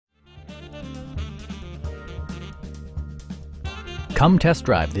Come test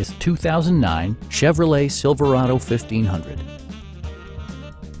drive this 2009 Chevrolet Silverado 1500.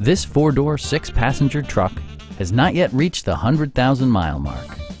 This four-door, six-passenger truck has not yet reached the 100,000-mile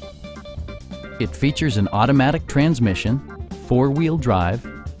mark. It features an automatic transmission, four-wheel drive,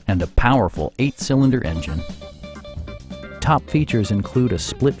 and a powerful 8-cylinder engine. Top features include a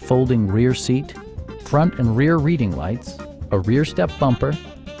split folding rear seat, front and rear reading lights, a rear step bumper,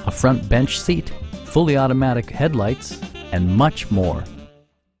 a front bench seat, fully automatic headlights, and much more.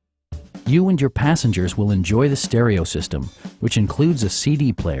 You and your passengers will enjoy the stereo system, which includes a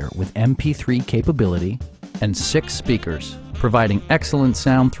CD player with MP3 capability and 6 speakers, providing excellent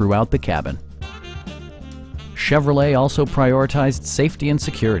sound throughout the cabin. Chevrolet also prioritized safety and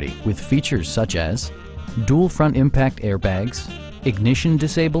security with features such as dual front impact airbags, ignition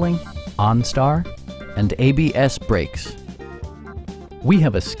disabling, OnStar, and ABS brakes. We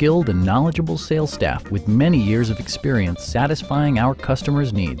have a skilled and knowledgeable sales staff with many years of experience satisfying our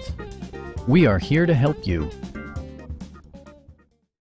customers' needs. We are here to help you.